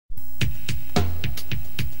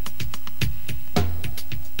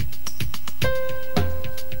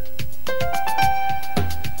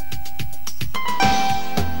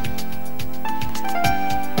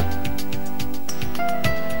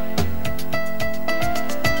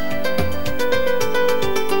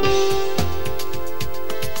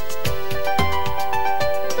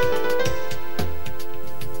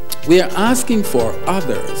We are asking for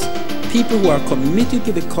others, people who are committed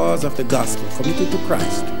to the cause of the gospel, committed to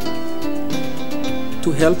Christ,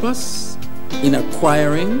 to help us in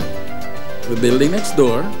acquiring the building next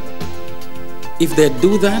door. If they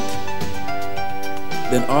do that,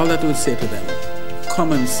 then all that we'll say to them,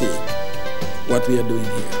 come and see what we are doing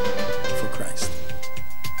here for Christ.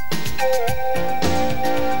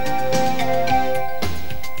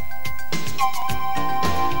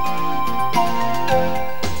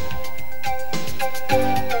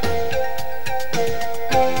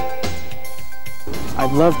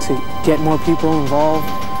 I'd love to get more people involved.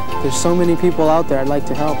 There's so many people out there I'd like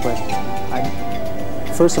to help, but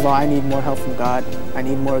first of all, I need more help from God. I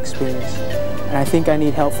need more experience. And I think I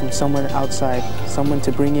need help from someone outside, someone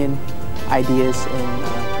to bring in ideas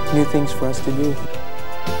and new things for us to do.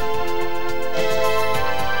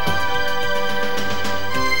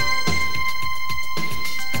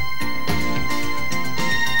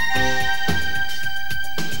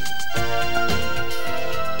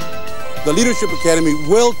 The Leadership Academy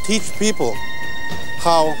will teach people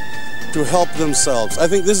how to help themselves. I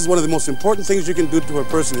think this is one of the most important things you can do to a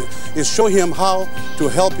person, is show him how to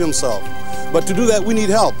help himself. But to do that, we need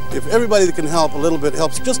help. If everybody that can help a little bit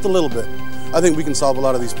helps just a little bit, I think we can solve a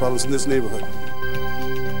lot of these problems in this neighborhood.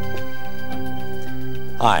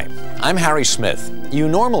 Hi, I'm Harry Smith. You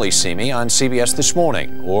normally see me on CBS This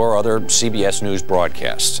Morning or other CBS News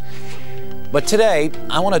broadcasts. But today,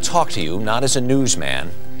 I want to talk to you not as a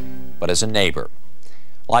newsman, but as a neighbor.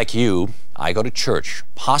 Like you, I go to church.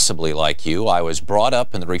 Possibly like you, I was brought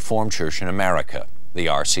up in the Reformed Church in America, the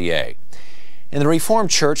RCA. In the Reformed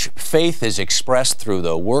Church, faith is expressed through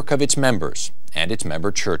the work of its members and its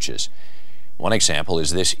member churches. One example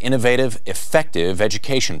is this innovative, effective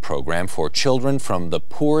education program for children from the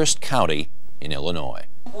poorest county in Illinois.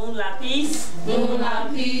 God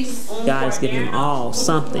has given them all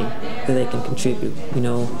something that they can contribute,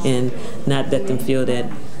 and not let them feel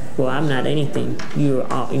that, well, I'm not anything. You're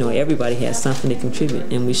all, everybody has something to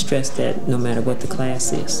contribute, and we stress that no matter what the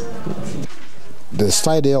class is. The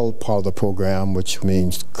CIDEL part of the program, which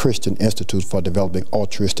means Christian Institute for Developing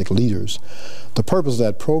Altruistic Leaders, the purpose of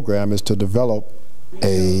that program is to develop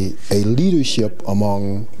a leadership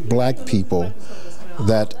among black people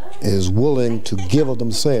that is willing to give of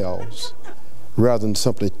themselves rather than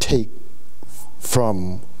simply take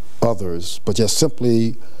from others, but just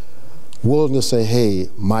simply willing to say, hey,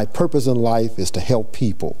 my purpose in life is to help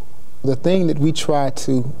people. The thing that we try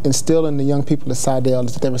to instill in the young people at CIDEL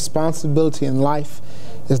is that their responsibility in life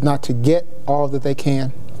is not to get all that they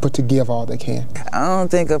can, but to give all they can. I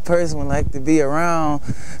don't think a person would like to be around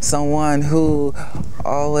someone who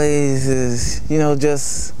always is,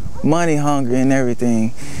 just money hungry and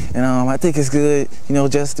everything. I think it's good,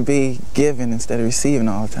 just to be giving instead of receiving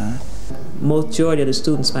all the time. Majority of the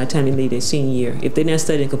students, by the time they leave their senior year, if they're not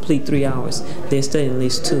studying complete 3 hours, they're studying at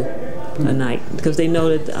least 2 a night, because they know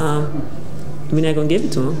that we're not going to give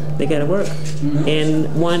it to them. They got to work.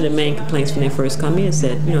 And one of the main complaints when they first come in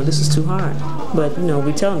said, this is too hard. But,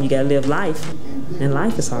 we tell them you got to live life, and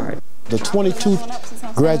life is hard. The 22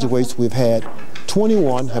 graduates we've had,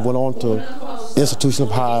 21 have went on to institutions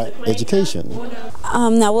of higher education.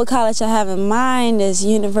 Now, what college I have in mind is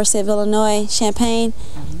University of Illinois, Champaign,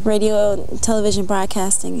 radio and television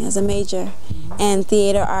broadcasting as a major, and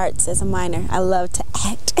theater arts as a minor. I love to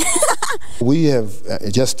act. We have,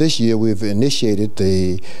 just this year, we've initiated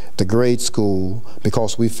the grade school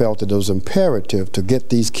because we felt that it was imperative to get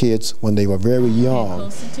these kids when they were very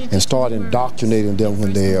young and start indoctrinating them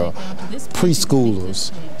when they are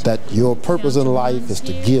preschoolers, that your purpose in life is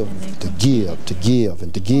to give, to give, to give,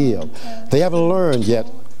 and to give. They haven't learned yet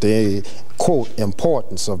the, quote,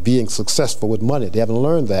 importance of being successful with money. They haven't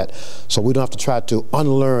learned that, so we don't have to try to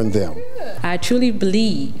unlearn them. I truly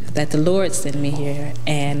believe that the Lord sent me here,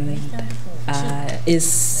 and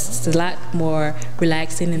it's a lot more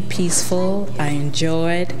relaxing and peaceful. I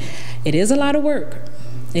enjoyed. It is a lot of work.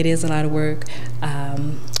 It is a lot of work.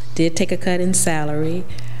 Did take a cut in salary,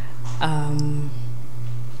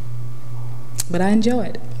 but I enjoy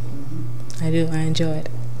it. I do. I enjoy it.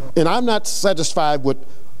 And I'm not satisfied with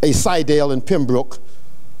a CIDEL in Pembroke.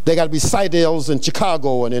 They got to be CIDELs in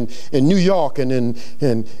Chicago and in New York and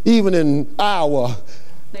even in Iowa.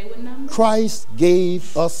 Christ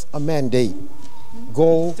gave us a mandate.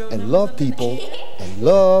 Go and love people, and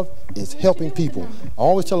love is helping people. I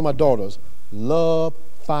always tell my daughters, love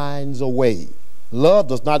finds a way. Love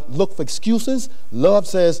does not look for excuses. Love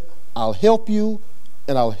says, I'll help you,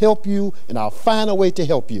 and I'll help you, and I'll find a way to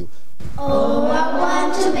help you. Oh, I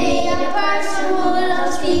want to be a person who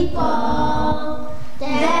loves people.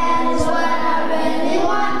 That is what I really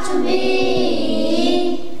want to be.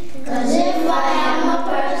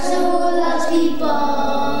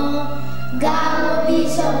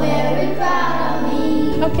 so very proud of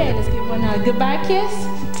me. Okay, let's give one a goodbye kiss.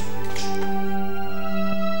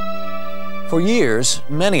 For years,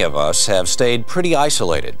 many of us have stayed pretty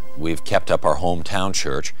isolated. We've kept up our hometown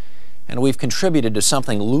church, and we've contributed to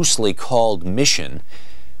something loosely called mission,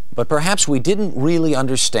 but perhaps we didn't really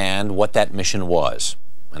understand what that mission was,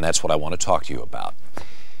 and that's what I want to talk to you about.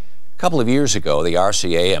 A couple of years ago, the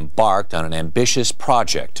RCA embarked on an ambitious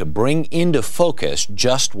project to bring into focus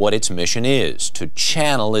just what its mission is, to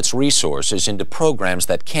channel its resources into programs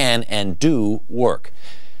that can and do work.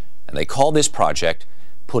 And they call this project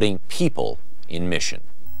Putting People in Mission.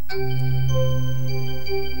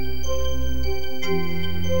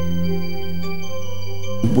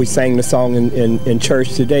 We sang the song in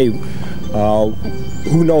church today.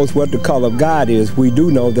 Who knows what the color of God is? We do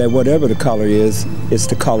know that whatever the color is, it's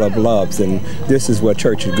the color of love. And this is what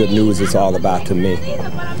Church of Good News is all about to me.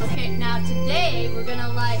 Okay, now today we're gonna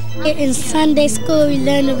in Sunday school we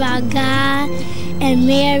learn about God and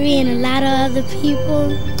Mary and a lot of other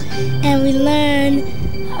people. And we learn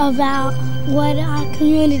about what our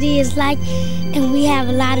community is like, and we have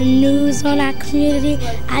a lot of news on our community.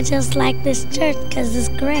 I just like this church because it's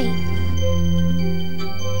great.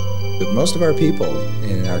 Most of our people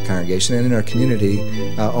in our congregation and in our community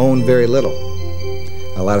own very little.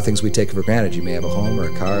 A lot of things we take for granted. You may have a home or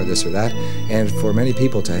a car or this or that, and for many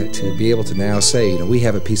people to be able to now say, we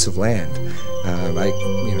have a piece of land.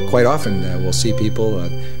 Quite often we'll see people,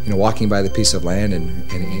 walking by the piece of land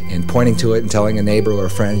and pointing to it and telling a neighbor or a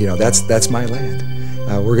friend, that's my land.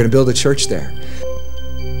 We're going to build a church there.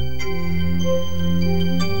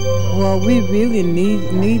 Well, we really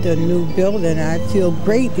need a new building. I feel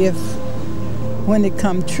great when it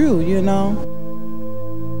comes true,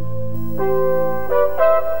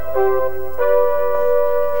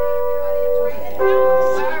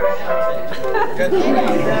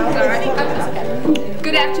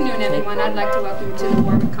 Good afternoon, everyone. I'd like to welcome you to the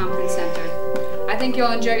Warwick Conference Center. I think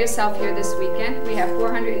you'll enjoy yourself here this weekend. We have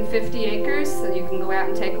 450 acres, so you can go out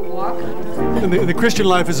and take a walk. And the Christian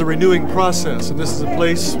life is a renewing process, and this is a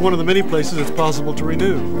place, one of the many places it's possible to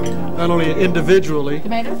renew, not only individually,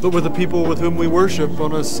 but with the people with whom we worship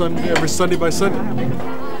on a Sunday, every Sunday by Sunday.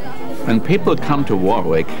 When people come to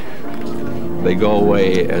Warwick, they go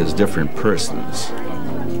away as different persons.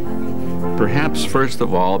 Perhaps first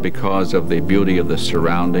of all because of the beauty of the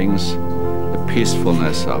surroundings, the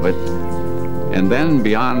peacefulness of it, and then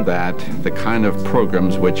beyond that, the kind of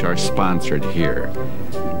programs which are sponsored here.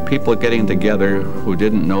 People getting together who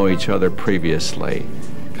didn't know each other previously,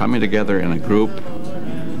 coming together in a group,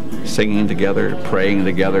 singing together, praying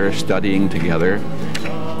together, studying together,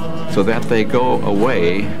 so that they go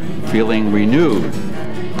away feeling renewed.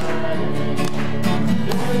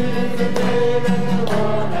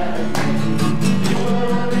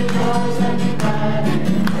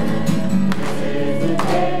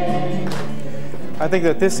 I think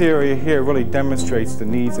that this area here really demonstrates the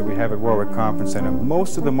needs that we have at Warwick Conference Center.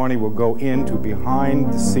 Most of the money will go into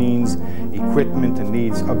behind-the-scenes equipment and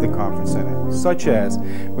needs of the Conference Center, such as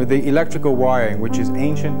with the electrical wiring, which is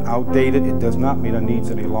ancient, outdated, it does not meet our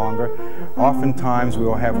needs any longer. Oftentimes we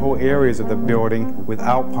will have whole areas of the building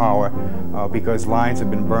without power because lines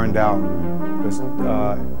have been burned out.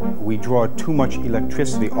 We draw too much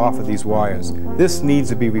electricity off of these wires. This needs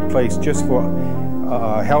to be replaced just for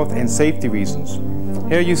health and safety reasons.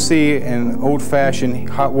 Here you see an old-fashioned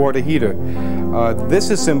hot water heater. This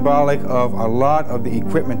is symbolic of a lot of the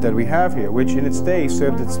equipment that we have here, which in its day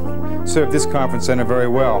served this conference center very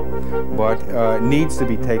well, but needs to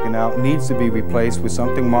be taken out, needs to be replaced with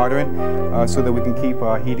something modern so that we can keep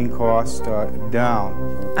our heating costs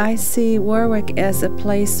down. I see Warwick as a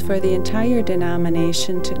place for the entire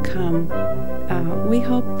denomination to come. We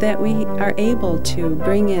hope that we are able to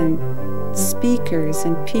bring in speakers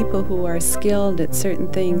and people who are skilled at certain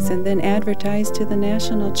things and then advertise to the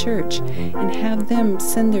national church and have them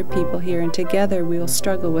send their people here, and together we will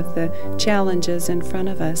struggle with the challenges in front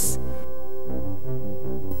of us.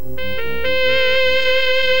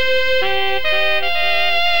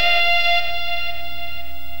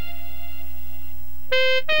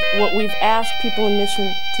 What we've asked People in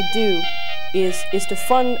Mission to do is to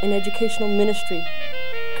fund an educational ministry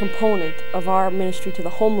component of our ministry to the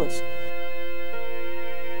homeless.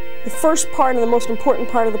 The first part and the most important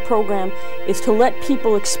part of the program is to let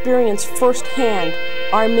people experience firsthand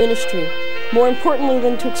our ministry. More importantly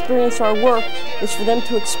than to experience our work is for them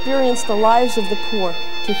to experience the lives of the poor,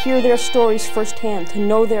 to hear their stories firsthand, to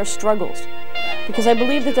know their struggles. Because I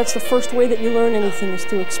believe that that's the first way that you learn anything, is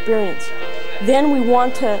through experience. Then we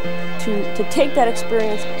want to take that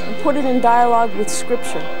experience and put it in dialogue with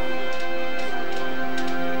Scripture.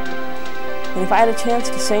 And if I had a chance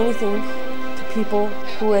to say anything to people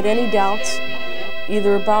who had any doubts,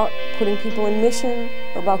 either about putting people in mission,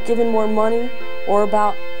 or about giving more money, or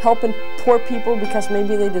about helping poor people because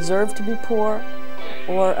maybe they deserve to be poor,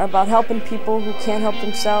 or about helping people who can't help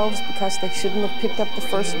themselves because they shouldn't have picked up the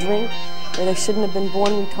first drink, or they shouldn't have been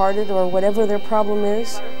born retarded, or whatever their problem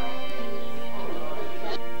is.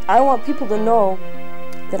 I want people to know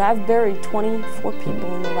that I've buried 24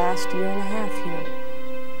 people in the last year and a half here,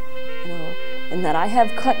 and that I have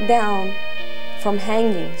cut down from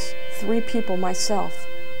hangings 3 people myself,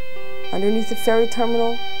 underneath the ferry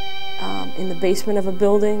terminal, in the basement of a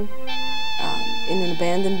building, in an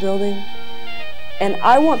abandoned building. And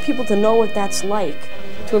I want people to know what that's like,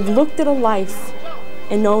 to have looked at a life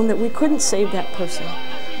and known that we couldn't save that person,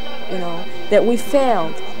 that we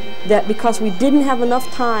failed, that because we didn't have enough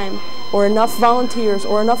time or enough volunteers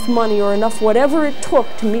or enough money or enough whatever it took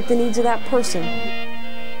to meet the needs of that person,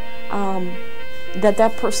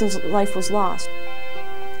 that person's life was lost.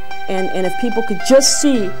 And if people could just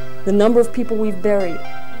see the number of people we've buried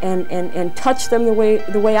and touch them the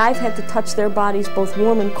way I've had to touch their bodies, both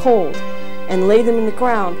warm and cold, and lay them in the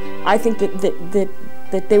ground, I think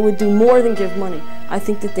that they would do more than give money. I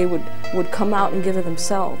think that they would come out and give it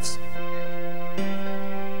themselves.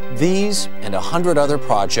 These and 100 other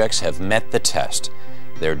projects have met the test.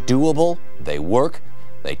 They're doable, they work,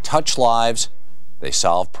 they touch lives, they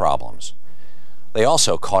solve problems. They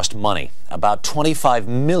also cost money, about $25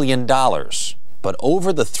 million. But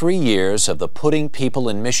over the 3 years of the Putting People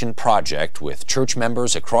in Mission project, with church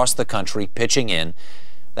members across the country pitching in,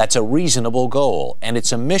 that's a reasonable goal, and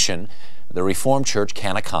it's a mission the Reformed Church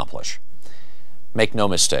can accomplish. Make no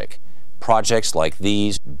mistake, projects like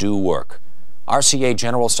these do work. RCA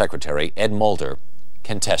General Secretary Ed Mulder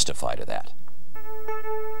can testify to that.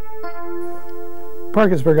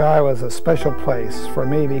 Parkersburg, Iowa is a special place for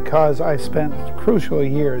me because I spent crucial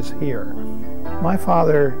years here. My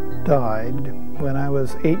father died when I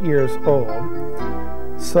was 8 years old,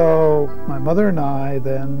 so my mother and I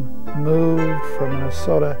then moved from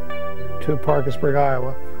Minnesota to Parkersburg,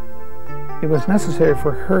 Iowa. It was necessary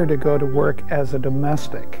for her to go to work as a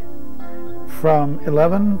domestic. From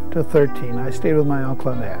 11 to 13, I stayed with my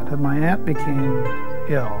uncle and aunt, and my aunt became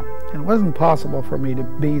ill, and it wasn't possible for me to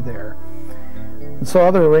be there. And so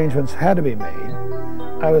other arrangements had to be made.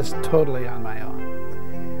 I was totally on my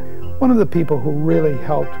own. One of the people who really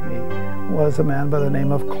helped me was a man by the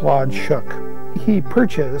name of Claude Shook. He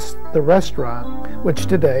purchased the restaurant, which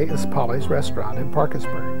today is Polly's Restaurant in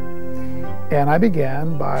Parkersburg. And I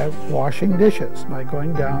began by washing dishes, by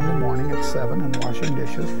going down in the morning at 7 and washing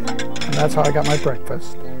dishes. And that's how I got my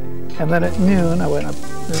breakfast. And then at noon, I went up,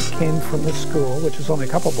 came from the school, which is only a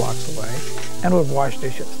couple blocks away, and would wash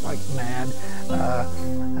dishes like mad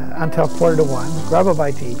until 1:45, grab a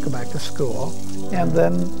bite to eat, go back to school, and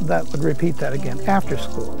then that would repeat that again after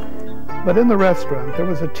school. But in the restaurant, there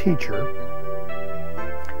was a teacher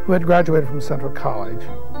who had graduated from Central College,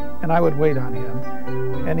 and I would wait on him,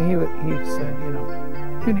 and he said,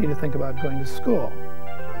 you need to think about going to school,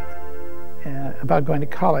 about going to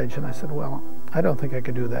college. And I said, well, I don't think I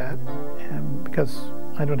could do that, and because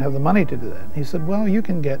I don't have the money to do that. And he said, well, you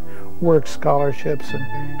can get work scholarships,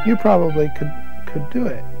 and you probably could do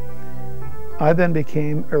it. I then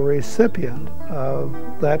became a recipient of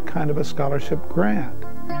that kind of a scholarship grant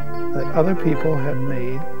that other people had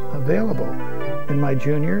made available in my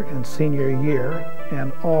junior and senior year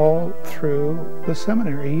and all through the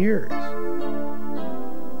seminary years.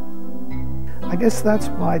 I guess that's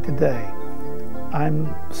why today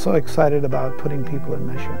I'm so excited about putting people in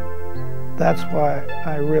mission. That's why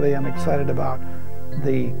I really am excited about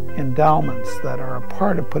the endowments that are a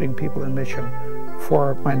part of putting people in mission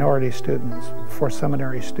for minority students, for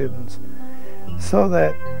seminary students, so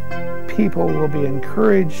that people will be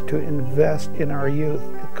encouraged to invest in our youth.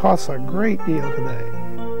 It costs a great deal today.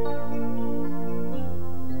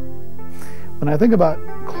 When I think about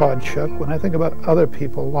Claude Shook, when I think about other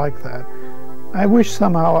people like that, I wish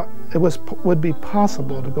somehow it would be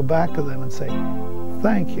possible to go back to them and say,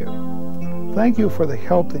 thank you. Thank you for the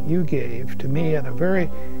help that you gave to me at a very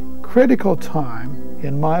critical time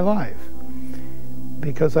in my life.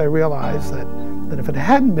 Because I realized that if it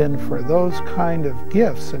hadn't been for those kind of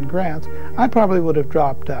gifts and grants, I probably would have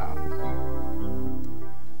dropped out.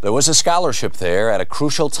 There was a scholarship there at a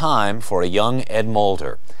crucial time for a young Ed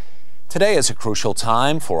Mulder. Today is a crucial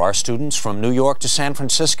time for our students from New York to San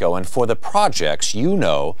Francisco and for the projects you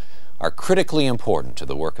know are critically important to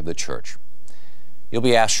the work of the church. You'll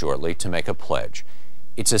be asked shortly to make a pledge.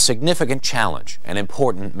 It's a significant challenge, an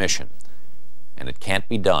important mission, and it can't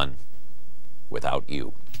be done without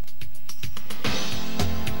you.